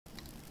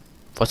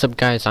What's up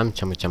guys, I'm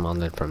Chaman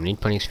from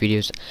Nitponics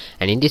Videos,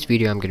 and in this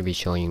video I'm going to be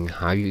showing you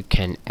how you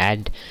can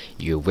add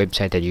your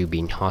website that you've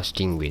been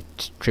hosting with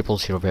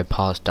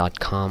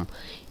 000webhost.com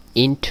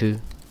into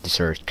the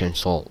search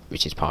console,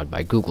 which is powered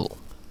by Google.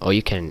 Or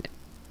you can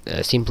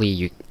this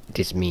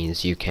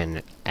means you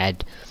can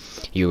add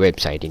your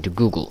website into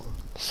Google.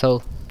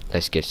 So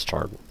let's get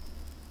started.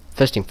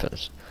 First thing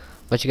first,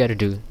 what you got to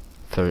do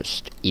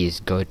first is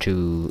go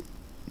to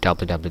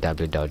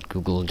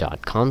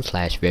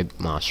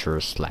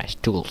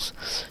www.google.com/webmaster/tools.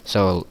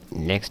 So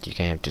next you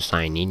can have to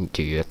sign in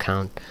to your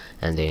account,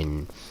 and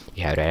then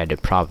you have to add a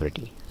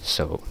property.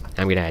 So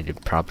I'm gonna add a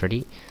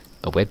property,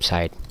 a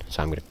website.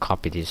 So I'm gonna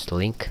copy this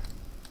link,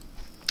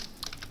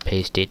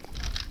 paste it,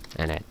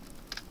 and add.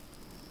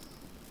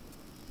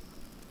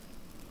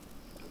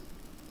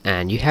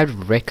 And you have to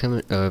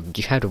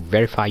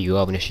verify your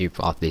ownership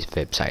of this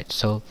website.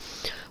 So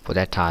for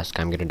that task,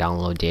 I'm gonna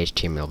download the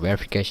HTML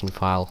verification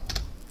file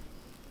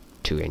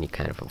to any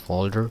kind of a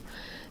folder,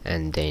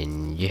 and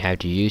then you have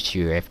to use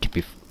your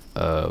FTP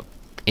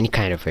any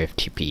kind of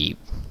FTP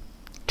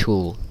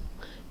tool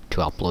to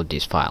upload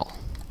this file.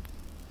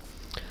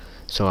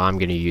 So I'm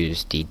gonna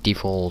use the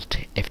default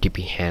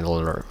FTP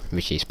handler,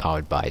 which is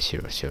powered by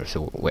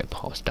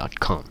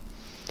 000webhost.com.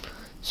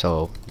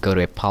 So go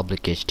to a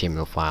public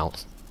HTML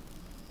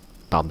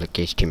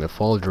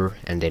folder,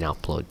 and then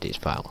upload this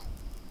file,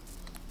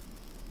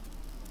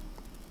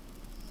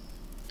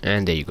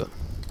 and there you go.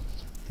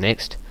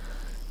 Next,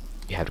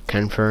 you have to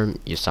confirm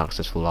your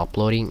successful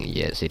uploading.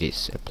 Yes, it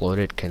is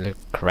uploaded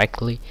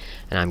correctly,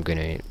 and I'm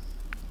gonna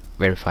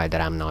verify that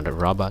I'm not a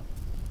robot.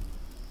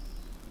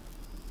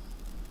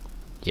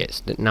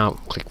 Yes, now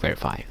click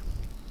verify.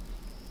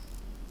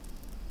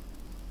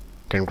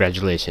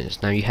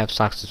 Congratulations, now you have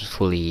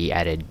successfully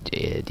added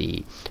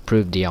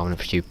proved the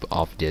ownership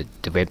of the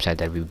website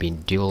that we've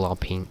been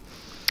developing,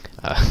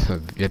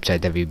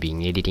 website that we've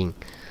been editing,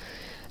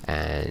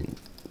 and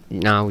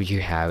now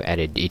you have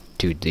added it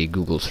to the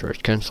Google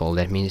Search Console.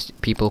 That means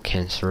people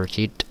can search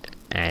it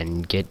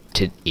and get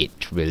to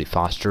it really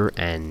faster,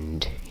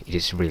 and it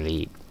is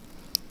really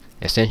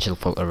essential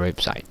for a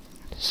website.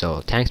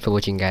 So thanks for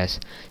watching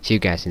guys, see you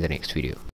guys in the next video.